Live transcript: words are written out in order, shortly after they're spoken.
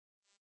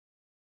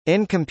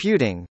In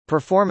computing,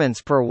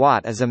 performance per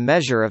watt is a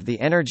measure of the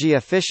energy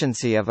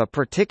efficiency of a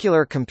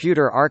particular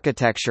computer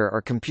architecture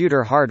or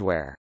computer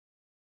hardware.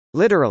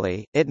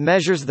 Literally, it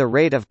measures the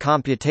rate of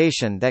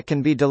computation that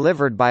can be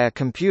delivered by a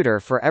computer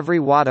for every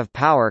watt of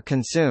power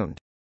consumed.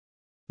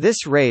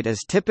 This rate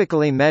is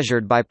typically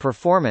measured by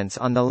performance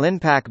on the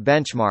Linpack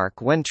benchmark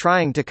when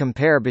trying to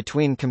compare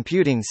between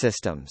computing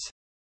systems.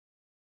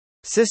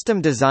 System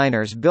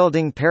designers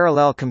building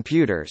parallel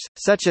computers,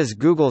 such as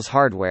Google's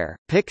hardware,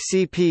 pick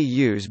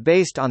CPUs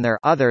based on their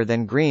other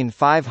than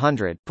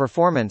Green500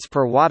 performance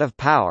per watt of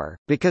power,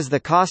 because the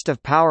cost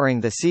of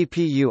powering the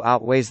CPU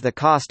outweighs the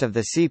cost of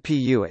the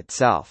CPU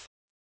itself.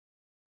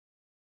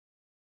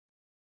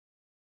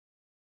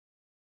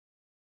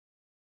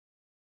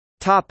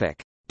 Topic.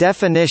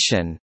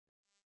 Definition.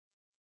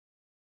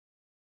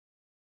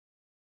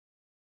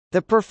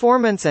 The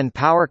performance and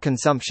power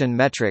consumption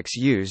metrics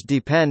used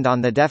depend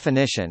on the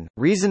definition.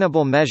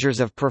 Reasonable measures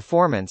of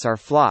performance are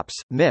flops,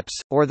 MIPS,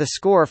 or the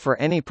score for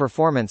any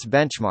performance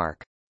benchmark.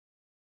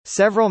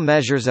 Several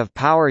measures of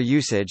power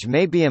usage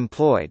may be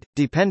employed,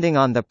 depending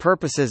on the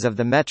purposes of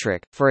the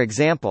metric. For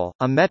example,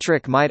 a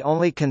metric might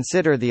only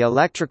consider the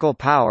electrical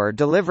power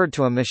delivered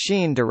to a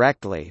machine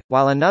directly,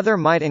 while another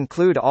might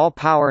include all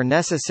power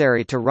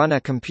necessary to run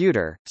a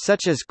computer,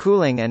 such as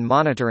cooling and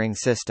monitoring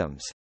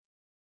systems.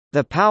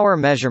 The power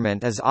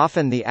measurement is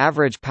often the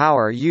average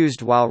power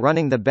used while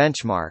running the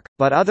benchmark,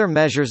 but other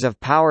measures of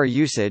power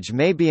usage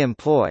may be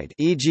employed,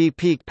 e.g.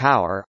 peak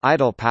power,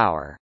 idle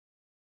power.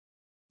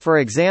 For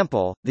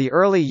example, the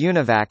early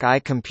UNIVAC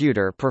I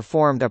computer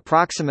performed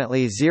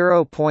approximately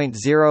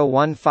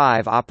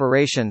 0.015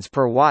 operations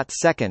per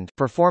watt-second,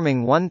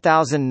 performing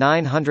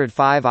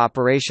 1,905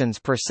 operations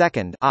per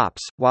second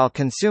 (ops), while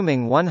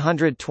consuming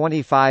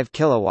 125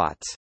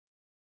 kilowatts.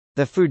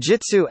 The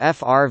Fujitsu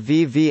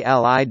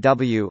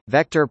FRVVLIW,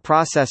 vector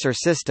processor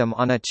system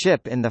on a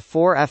chip in the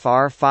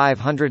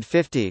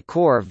 4FR550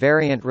 core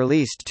variant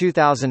released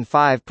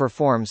 2005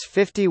 performs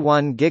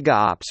 51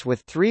 gigaops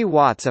with 3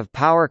 watts of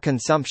power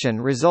consumption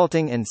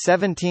resulting in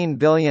 17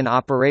 billion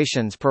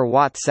operations per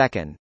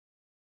watt-second.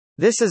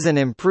 This is an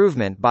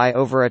improvement by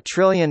over 1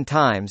 trillion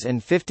times in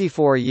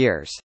 54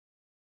 years.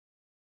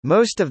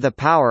 Most of the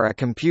power a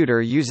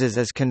computer uses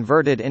is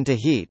converted into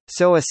heat,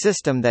 so a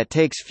system that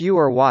takes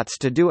fewer watts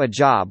to do a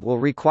job will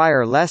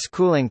require less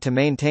cooling to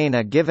maintain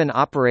a given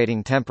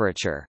operating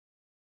temperature.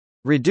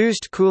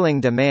 Reduced cooling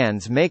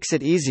demands makes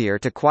it easier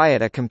to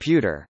quiet a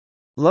computer.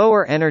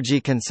 Lower energy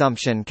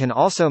consumption can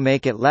also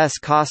make it less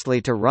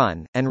costly to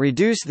run, and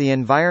reduce the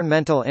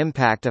environmental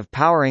impact of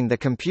powering the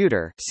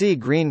computer. See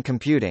green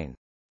computing.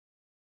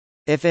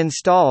 If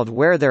installed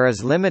where there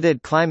is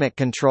limited climate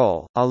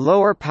control, a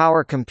lower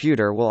power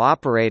computer will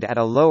operate at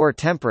a lower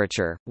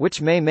temperature,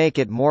 which may make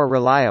it more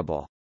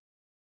reliable.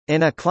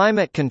 In a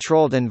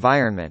climate-controlled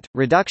environment,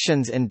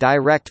 reductions in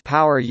direct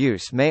power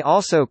use may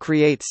also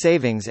create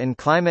savings in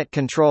climate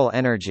control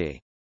energy.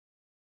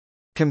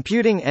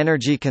 Computing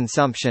energy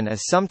consumption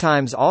is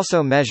sometimes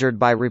also measured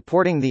by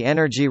reporting the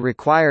energy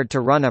required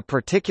to run a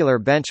particular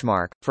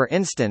benchmark, for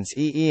instance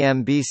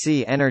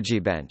EEMBC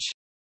EnergyBench.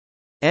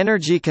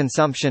 Energy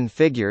consumption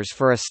figures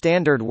for a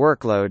standard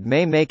workload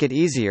may make it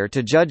easier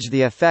to judge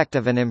the effect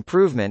of an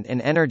improvement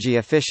in energy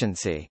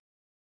efficiency.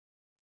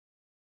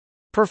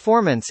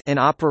 Performance in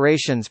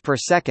operations per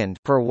second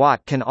per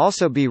watt can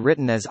also be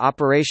written as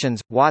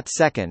operations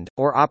watt-second,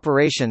 or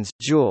operations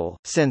joule,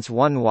 since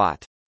 1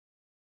 watt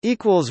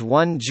equals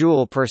 1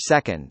 joule per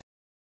second.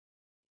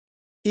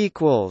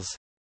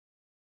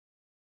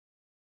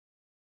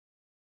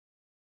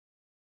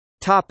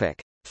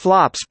 Topic: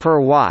 Flops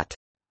per watt.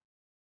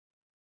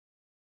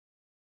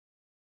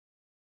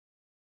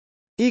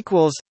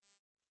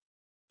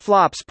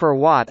 Flops per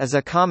watt is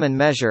a common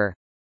measure.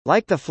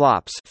 Like the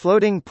flops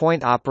floating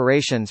point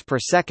operations per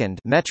second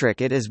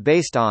metric it is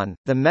based on,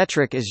 the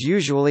metric is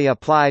usually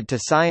applied to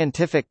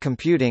scientific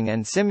computing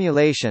and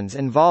simulations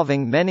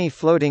involving many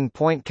floating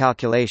point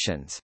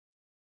calculations.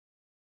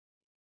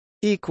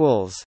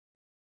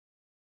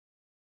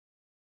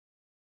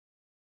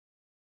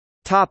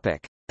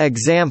 Topic: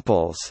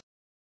 Examples.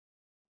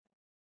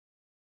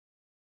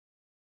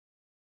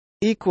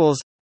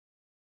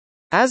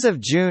 As of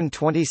June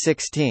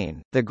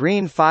 2016, the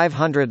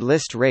Green500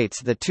 List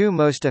rates the 2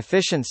 most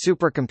efficient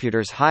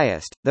supercomputers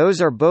highest. Those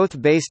are both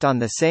based on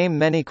the same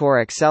many-core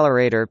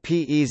accelerator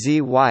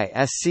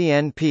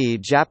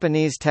PEZY-SCNP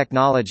Japanese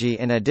technology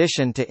in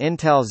addition to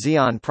Intel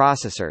Xeon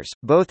processors,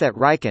 both at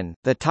Riken,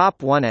 the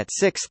top one at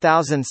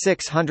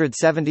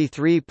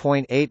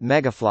 6,673.8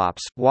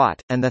 megaflops,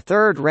 watt, and the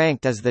third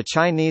ranked is the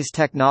Chinese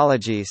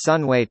technology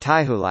Sunway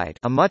Taihulite,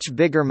 a much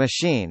bigger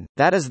machine,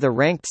 that is the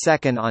ranked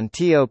second on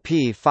TOP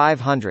 500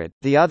 500,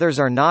 the others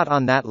are not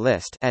on that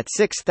list, at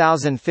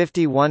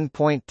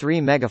 6051.3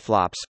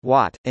 megaflops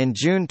watt. In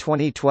June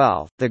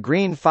 2012, the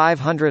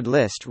Green500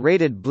 list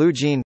rated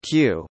BlueGene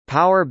Q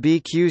Power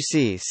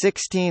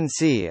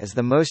BQC16C as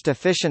the most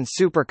efficient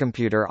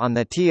supercomputer on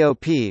the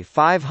TOP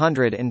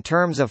 500 in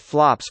terms of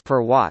flops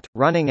per watt,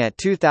 running at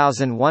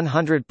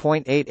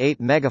 2100.88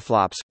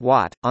 megaflops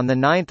watt. On the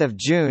 9th of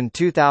June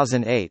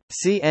 2008,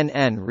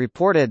 CNN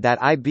reported that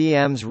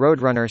IBM's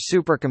Roadrunner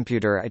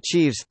supercomputer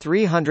achieves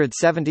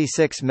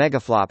 376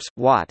 megaflops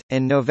watt.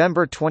 In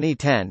November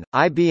 2010,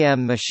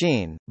 IBM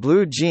Machine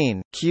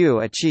BlueGene Q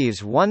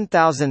achieves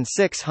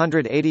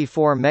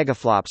 1684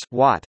 megaflops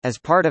watt. As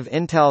part of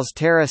Intel's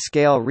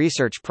Terra-scale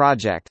research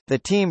project, the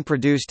team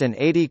produced an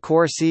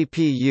 80-core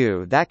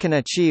CPU that can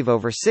achieve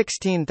over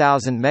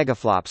 16,000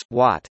 megaflops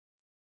watt.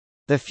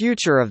 The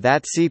future of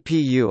that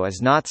CPU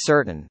is not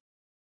certain.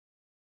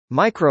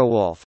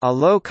 Microwolf, a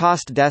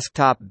low-cost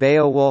desktop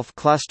Beowulf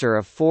cluster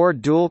of 4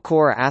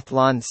 dual-core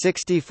Athlon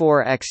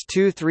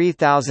 64x2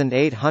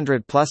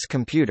 3800+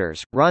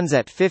 computers, runs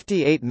at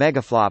 58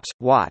 megaflops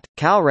watt.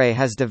 Calray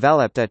has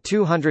developed a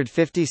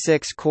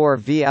 256-core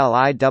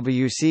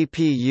VLIW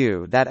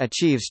CPU that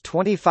achieves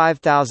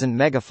 25,000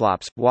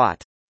 megaflops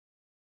watt.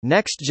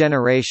 Next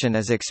generation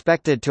is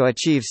expected to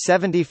achieve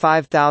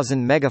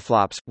 75,000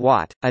 megaflops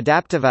watt.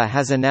 Adaptiva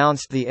has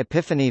announced the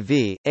Epiphany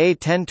V, a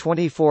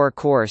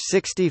 1024-core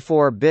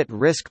 64-bit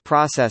RISC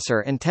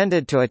processor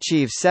intended to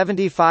achieve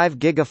 75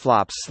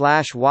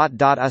 gigaflops/watt.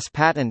 US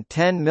patent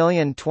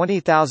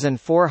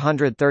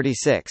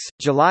 10,020,436,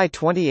 July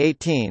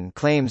 2018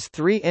 claims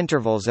 3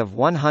 intervals of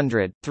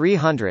 100,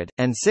 300,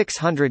 and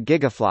 600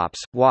 gigaflops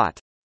watt.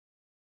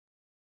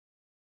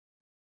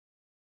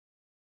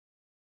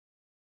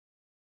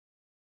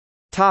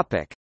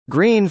 Topic: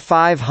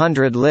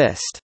 Green500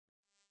 list.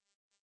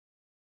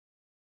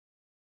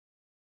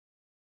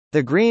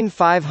 The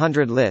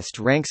Green500 list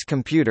ranks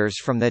computers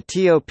from the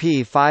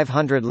TOP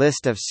 500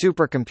 list of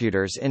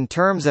supercomputers in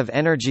terms of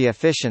energy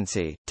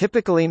efficiency,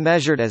 typically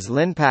measured as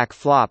Linpack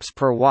flops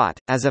per watt.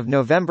 As of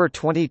November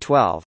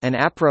 2012, an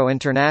APRO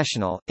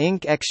International,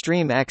 Inc.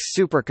 Extreme X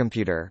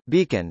supercomputer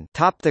Beacon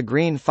topped the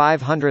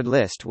Green500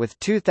 list with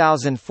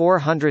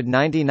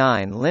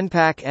 2,499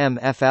 Linpack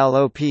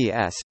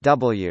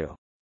MFLOPS-W.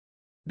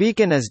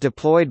 Beacon is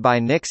deployed by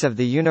NICS of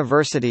the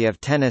University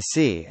of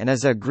Tennessee and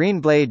is a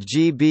Greenblade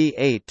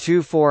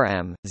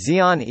GB824M,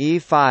 Xeon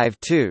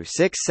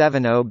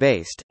E52670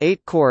 based,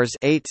 8 cores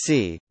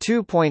 8C,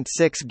 2.6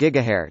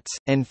 GHz,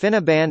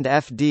 InfiniBand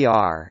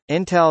FDR,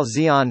 Intel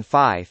Xeon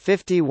Phi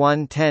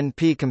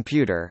 5110P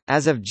computer.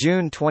 As of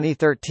June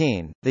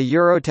 2013, the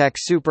Eurotech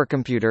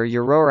supercomputer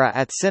Aurora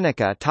at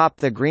Sinica topped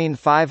the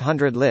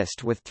Green500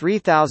 list with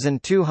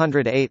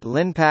 3,208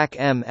 Linpack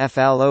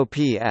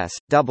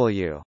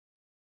MFLOPS-W.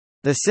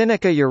 The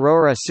Sinica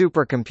Aurora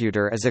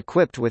supercomputer is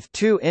equipped with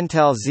 2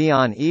 Intel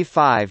Xeon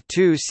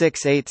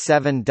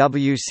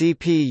E52687W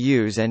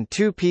CPUs and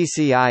 2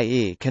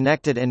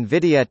 PCIe-connected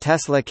NVIDIA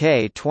Tesla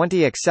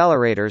K20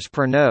 accelerators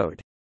per node.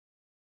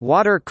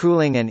 Water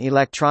cooling and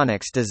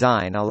electronics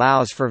design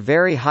allows for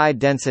very high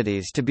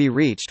densities to be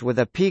reached with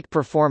a peak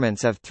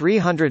performance of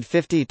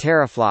 350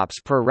 teraflops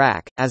per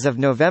rack. As of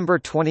November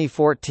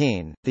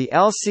 2014, the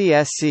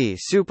LCSC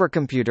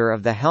supercomputer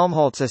of the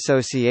Helmholtz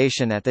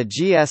Association at the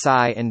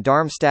GSI in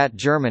Darmstadt,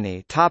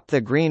 Germany topped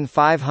the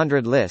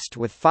Green500 list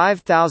with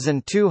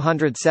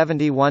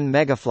 5,271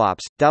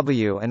 megaflops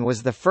W and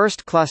was the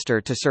first cluster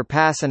to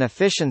surpass an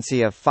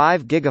efficiency of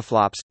 5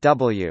 gigaflops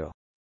W.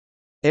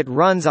 It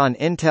runs on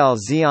Intel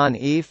Xeon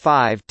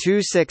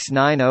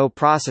E52690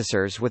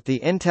 processors with the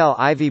Intel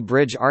Ivy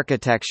Bridge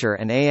architecture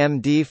and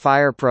AMD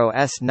FirePro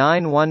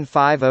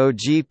S9150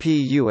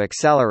 GPU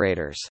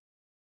accelerators.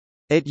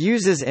 It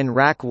uses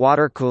in-rack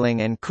water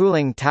cooling and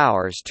cooling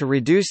towers to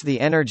reduce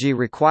the energy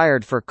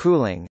required for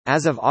cooling.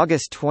 As of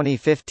August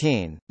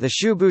 2015, the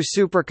Shubu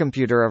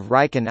supercomputer of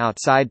Riken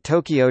outside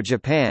Tokyo,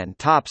 Japan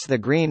tops the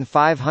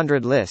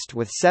Green500 list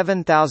with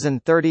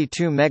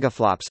 7,032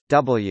 megaflops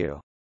W.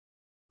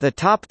 The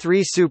top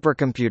 3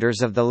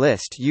 supercomputers of the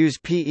list use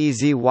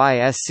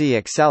PEZY-SC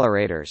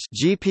accelerators,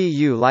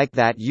 GPU like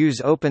that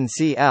use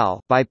OpenCL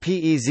by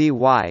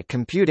PEZY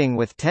computing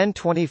with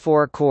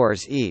 1024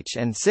 cores each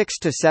and 6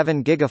 to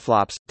 7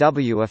 gigaflops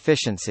W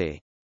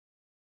efficiency.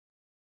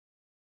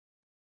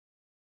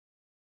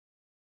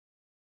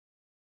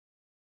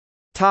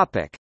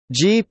 Topic: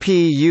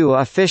 GPU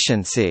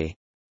efficiency.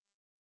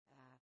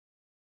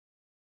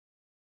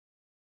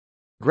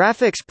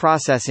 Graphics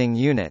processing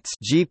units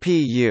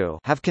 (GPU)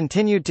 have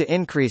continued to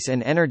increase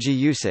in energy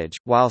usage,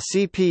 while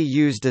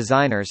CPU's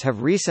designers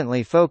have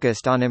recently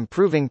focused on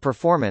improving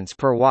performance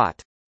per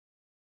watt.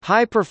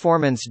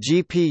 High-performance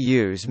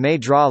GPUs may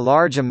draw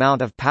large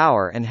amount of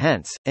power and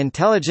hence,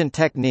 intelligent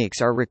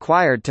techniques are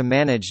required to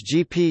manage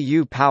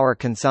GPU power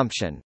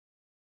consumption.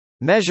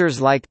 Measures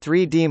like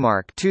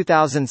 3DMark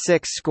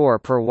 2006 score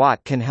per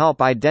watt can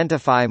help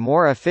identify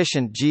more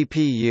efficient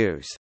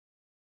GPUs.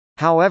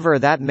 However,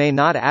 that may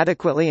not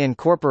adequately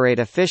incorporate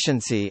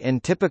efficiency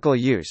in typical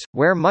use,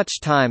 where much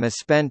time is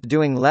spent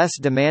doing less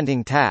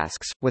demanding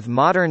tasks. With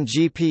modern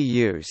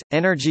GPUs,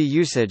 energy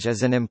usage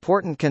is an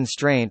important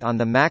constraint on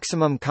the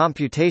maximum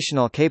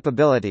computational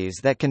capabilities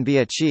that can be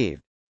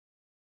achieved.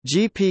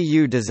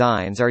 GPU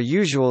designs are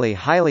usually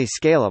highly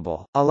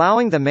scalable,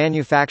 allowing the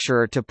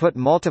manufacturer to put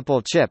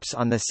multiple chips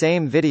on the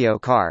same video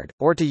card,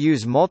 or to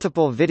use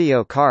multiple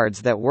video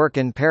cards that work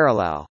in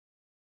parallel.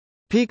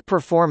 Peak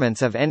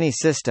performance of any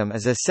system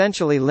is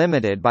essentially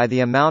limited by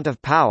the amount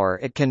of power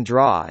it can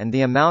draw and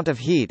the amount of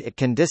heat it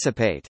can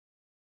dissipate.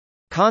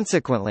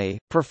 Consequently,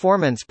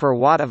 performance per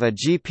watt of a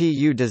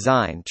GPU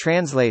design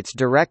translates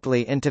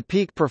directly into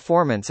peak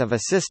performance of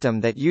a system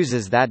that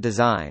uses that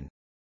design.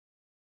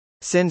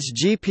 Since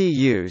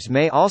GPUs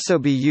may also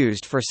be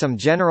used for some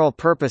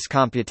general-purpose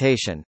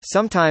computation,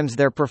 sometimes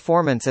their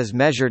performance is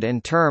measured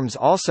in terms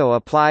also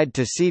applied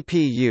to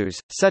CPUs,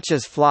 such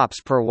as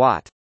flops per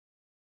watt.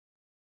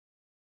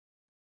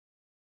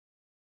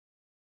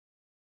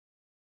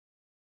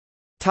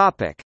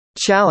 Topic: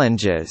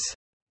 Challenges.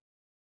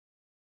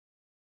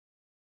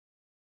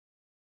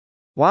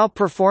 While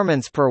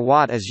performance per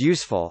watt is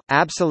useful,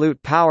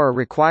 absolute power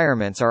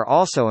requirements are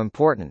also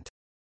important.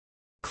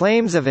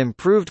 Claims of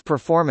improved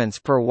performance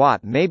per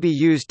watt may be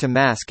used to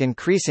mask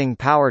increasing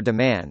power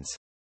demands.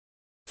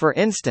 For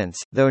instance,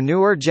 though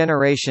newer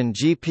generation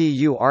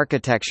GPU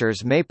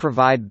architectures may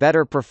provide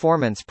better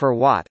performance per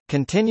watt,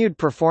 continued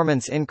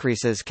performance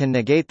increases can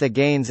negate the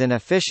gains in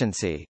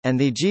efficiency, and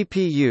the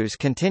GPUs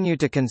continue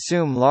to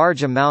consume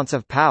large amounts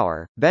of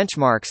power.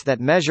 Benchmarks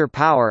that measure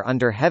power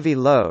under heavy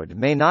load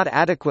may not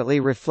adequately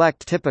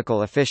reflect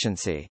typical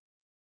efficiency.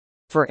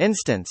 For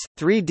instance,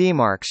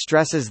 3DMark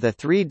stresses the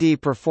 3D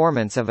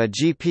performance of a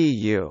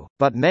GPU,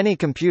 but many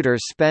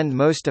computers spend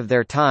most of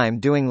their time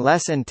doing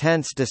less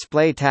intense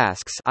display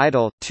tasks,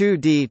 idle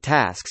 2D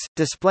tasks,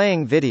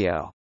 displaying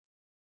video.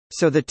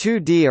 So the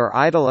 2D or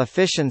idle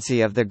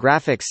efficiency of the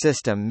graphics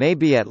system may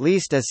be at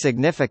least as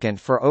significant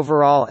for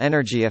overall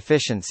energy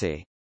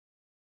efficiency.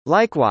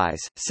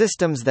 Likewise,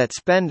 systems that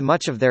spend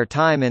much of their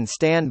time in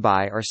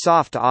standby or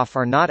soft-off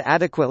are not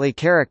adequately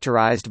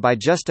characterized by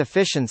just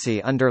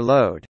efficiency under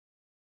load.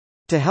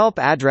 To help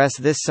address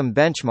this, some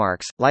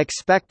benchmarks, like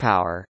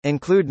SpecPower,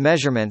 include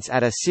measurements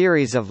at a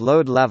series of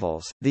load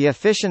levels. The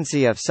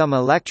efficiency of some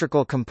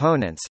electrical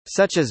components,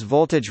 such as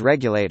voltage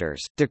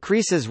regulators,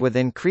 decreases with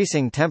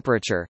increasing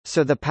temperature,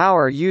 so the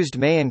power used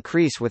may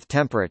increase with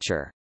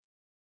temperature.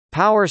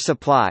 Power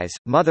supplies,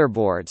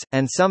 motherboards,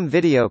 and some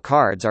video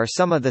cards are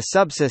some of the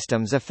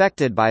subsystems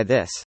affected by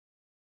this.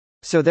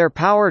 So their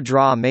power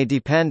draw may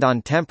depend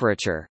on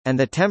temperature, and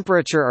the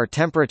temperature or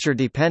temperature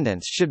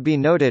dependence should be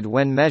noted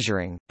when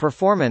measuring.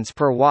 Performance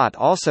per watt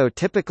also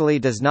typically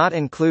does not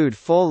include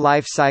full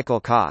life cycle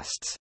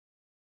costs.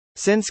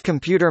 Since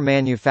computer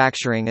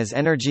manufacturing is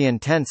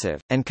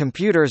energy-intensive, and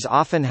computers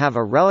often have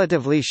a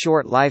relatively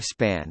short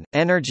lifespan,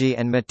 energy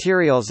and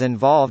materials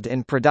involved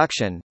in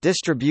production,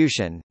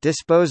 distribution,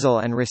 disposal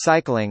and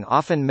recycling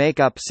often make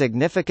up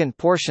significant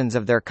portions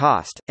of their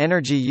cost.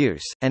 Energy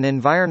use, and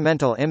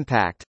environmental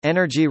impact.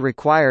 Energy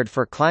required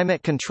for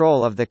climate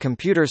control of the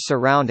computer's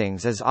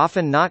surroundings is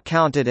often not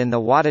counted in the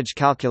wattage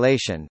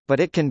calculation, but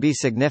it can be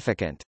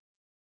significant.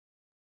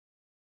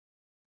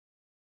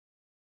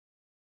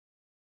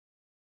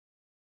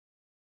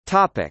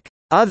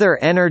 Other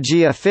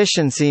energy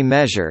efficiency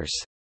measures.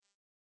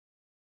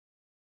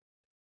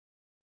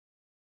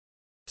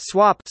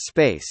 SWaP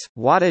space,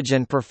 wattage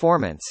and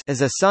performance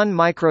is a Sun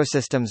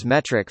Microsystems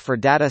metric for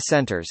data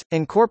centers,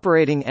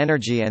 incorporating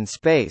energy and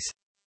space.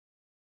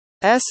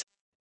 S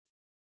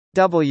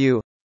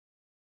W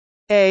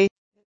A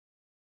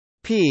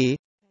P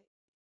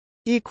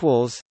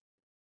equals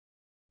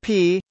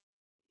P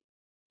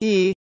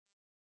E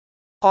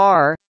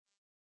R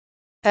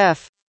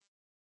F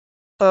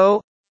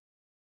O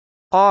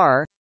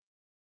R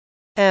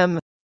M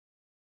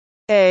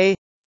A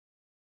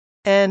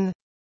N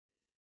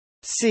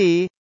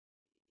C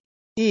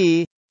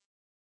E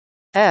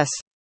S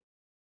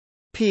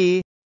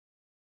P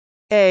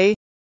A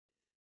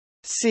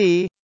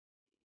C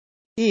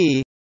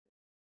E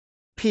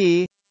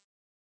P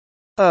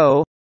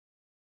O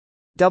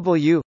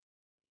W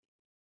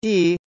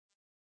E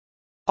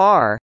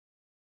R.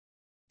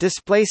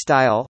 Display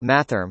style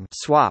mathrm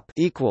SWaP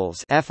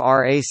equals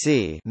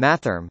frac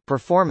mathrm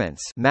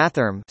performance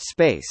mathrm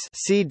space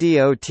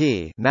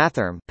CDOT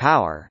mathrm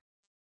power,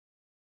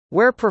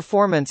 where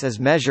performance is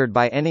measured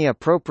by any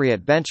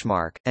appropriate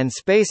benchmark, and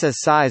space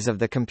is size of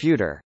the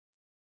computer.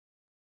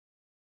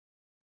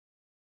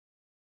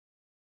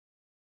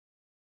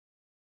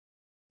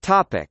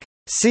 Topic.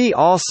 See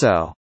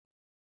also: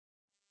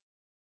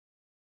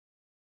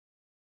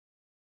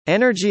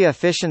 Energy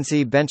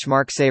efficiency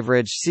benchmarks.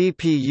 Average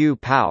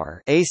CPU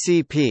power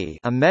 (ACP),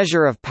 a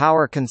measure of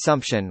power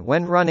consumption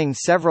when running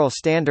several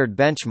standard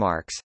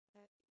benchmarks.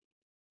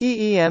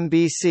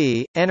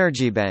 EEMBC,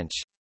 EnergyBench.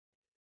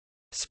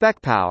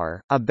 SpecPower,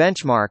 a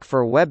benchmark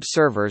for web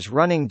servers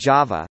running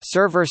Java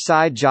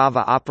server-side Java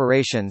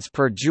operations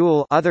per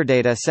joule other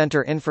data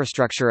center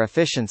infrastructure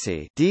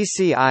efficiency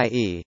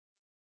DCIE.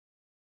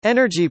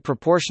 Energy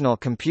proportional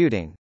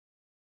computing.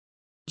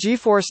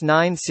 GeForce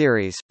 9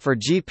 series, for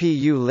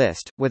GPU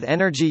list, with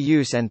energy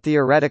use and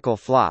theoretical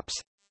flops.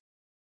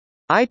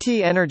 IT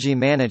energy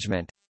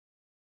management.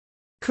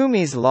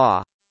 Kumi's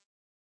law.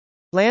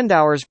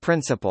 Landauer's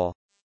principle.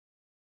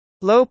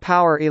 Low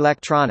power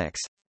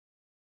electronics.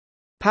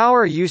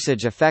 Power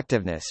usage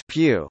effectiveness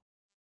Pew.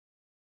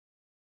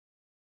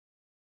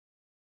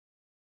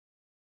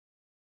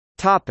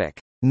 Topic.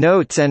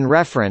 Notes and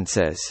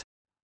references.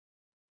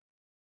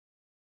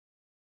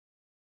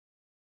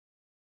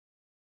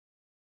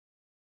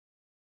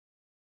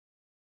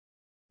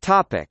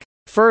 Topic.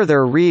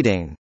 Further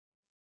reading.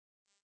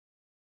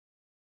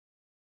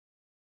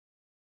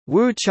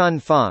 Wu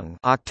Chun-Feng,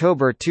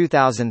 October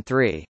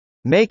 2003.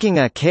 Making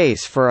a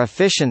Case for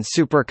Efficient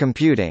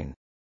Supercomputing.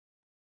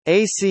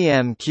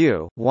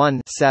 ACMQ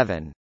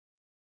 1-7.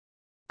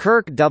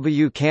 Kirk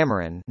W.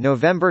 Cameron,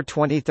 November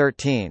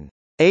 2013.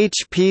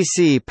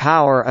 HPC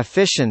Power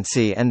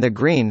Efficiency and the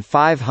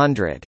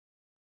Green500.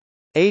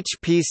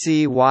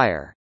 HPC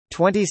Wire.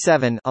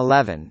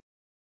 27-11.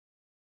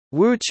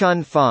 Wu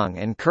Chun-Feng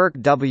and Kirk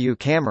W.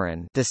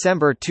 Cameron,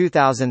 December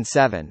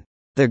 2007.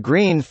 The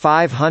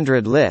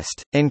Green500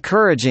 List,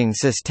 Encouraging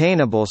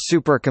Sustainable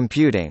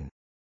Supercomputing.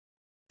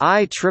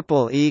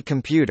 IEEE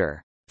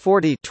Computer.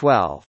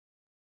 40-12.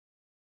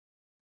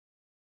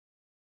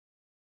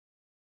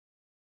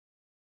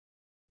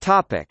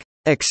 Topic.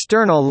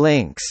 External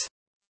links.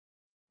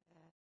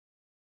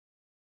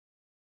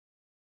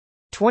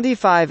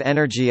 25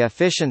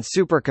 energy-efficient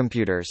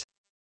supercomputers.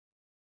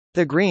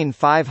 The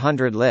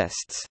Green500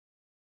 lists.